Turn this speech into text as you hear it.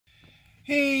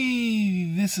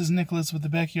Hey, this is Nicholas with the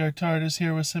Backyard TARDIS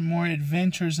here with some more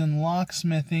adventures in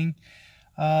locksmithing.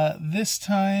 This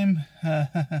time,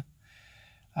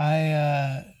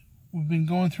 we've been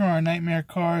going through our nightmare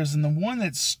cars, and the one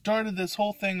that started this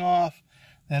whole thing off,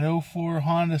 that '04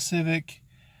 Honda Civic,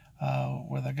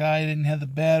 where the guy didn't have the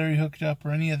battery hooked up or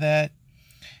any of that.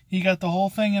 He got the whole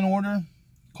thing in order,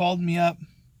 called me up,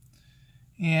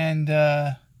 and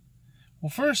well,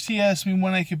 first he asked me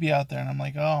when I could be out there, and I'm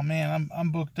like, oh man,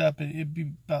 I'm booked up. It'd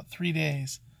be about 3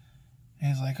 days.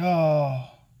 And he's like, oh,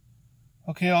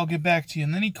 okay, I'll get back to you.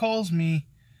 And then he calls me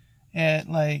at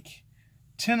like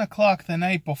 10 o'clock the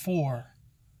night before.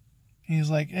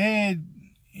 He's like, hey,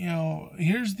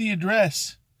 here's the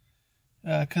address,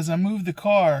 because I moved the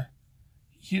car.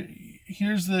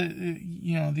 Here's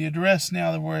the address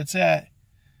now where it's at.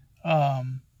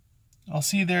 I'll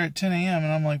see you there at 10 a.m.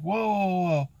 And I'm like,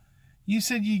 whoa. You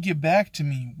said you'd get back to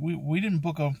me. We didn't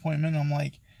book an appointment. I'm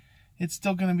like, it's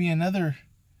still going to be another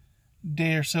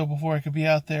day or so before I could be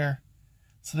out there.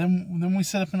 So then we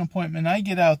set up an appointment. I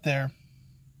get out there,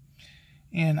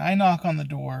 and I knock on the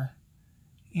door,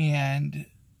 and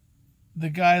the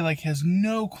guy has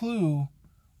no clue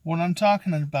what I'm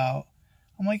talking about.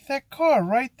 I'm like, that car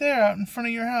right there out in front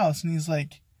of your house. And he's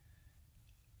like,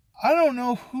 I don't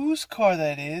know whose car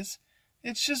that is.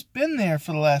 It's just been there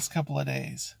for the last couple of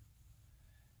days.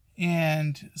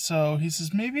 And so he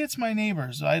says, maybe it's my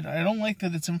neighbor's. I don't like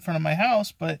that it's in front of my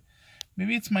house, but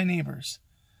maybe it's my neighbor's.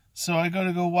 So I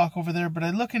go walk over there, but I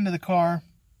look into the car.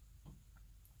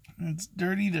 It's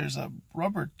dirty. There's a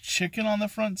rubber chicken on the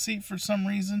front seat for some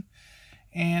reason.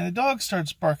 And a dog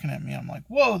starts barking at me. I'm like,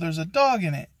 whoa, there's a dog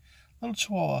in it. Little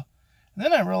chihuahua. And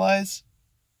then I realize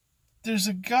there's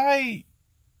a guy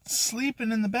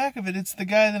sleeping in the back of it. It's the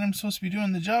guy that I'm supposed to be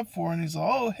doing the job for. And he's like,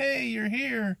 oh, hey, you're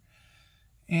here.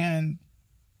 And,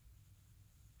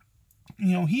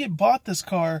 he had bought this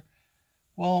car.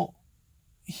 Well,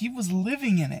 he was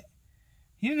living in it.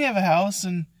 He didn't have a house,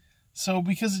 and so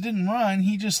because it didn't run,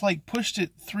 he just pushed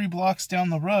it 3 blocks down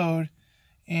the road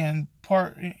and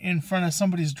parked in front of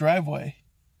somebody's driveway.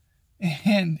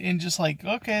 And just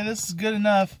okay, this is good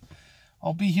enough.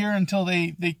 I'll be here until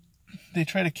they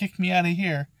try to kick me out of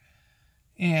here.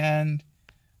 And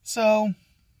so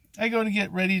I go to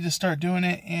get ready to start doing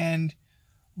it, and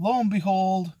lo and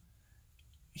behold,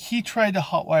 he tried to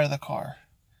hotwire the car.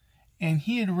 And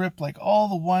he had ripped all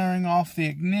the wiring off the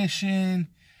ignition,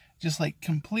 just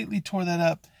completely tore that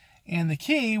up. And the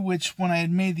key, which when I had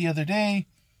made the other day,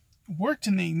 worked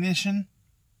in the ignition,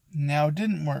 now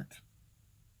didn't work.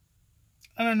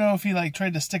 I don't know if he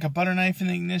tried to stick a butter knife in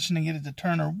the ignition and get it to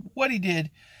turn, or what he did,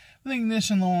 but the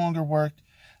ignition no longer worked.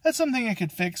 That's something I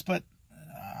could fix, but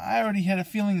I already had a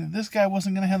feeling that this guy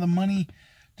wasn't going to have the money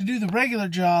to do the regular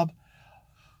job,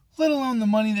 let alone the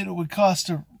money that it would cost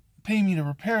to pay me to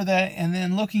repair that. And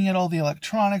then looking at all the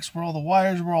electronics where all the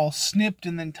wires were all snipped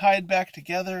and then tied back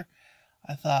together,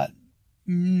 I thought,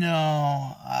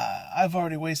 no, I've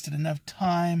already wasted enough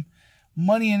time,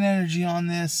 money, and energy on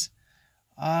this.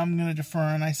 I'm going to defer.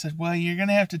 And I said, well, you're going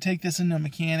to have to take this into a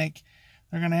mechanic.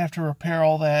 They're going to have to repair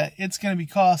all that. It's going to be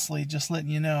costly, just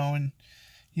letting you know. And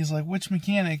he's like, which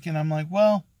mechanic? And I'm like,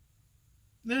 well,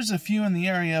 there's a few in the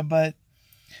area, but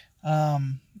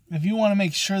if you want to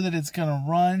make sure that it's going to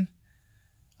run,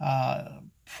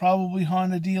 probably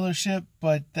Honda dealership,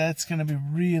 but that's going to be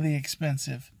really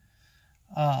expensive.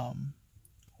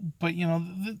 But,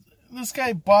 this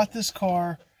guy bought this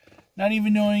car, not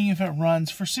even knowing if it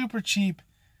runs, for super cheap,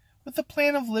 with the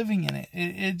plan of living in it.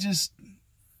 It just,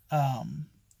 and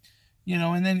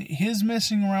then his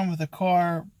messing around with the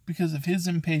car because of his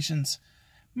impatience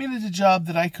made it a job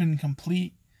that I couldn't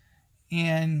complete,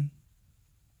 and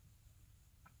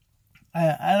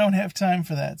I don't have time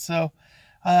for that. So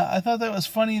I thought that was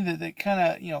funny that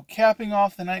kind of, capping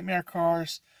off the nightmare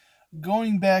cars,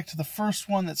 going back to the first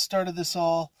one that started this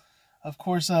all. Of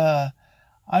course, I'm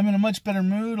in a much better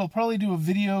mood. I'll probably do a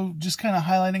video just kind of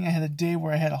highlighting I had a day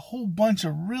where I had a whole bunch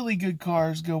of really good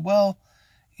cars go well,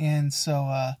 and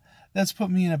so that's put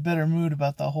me in a better mood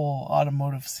about the whole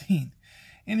automotive scene.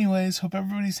 Anyways, hope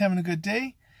everybody's having a good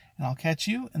day, and I'll catch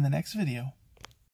you in the next video.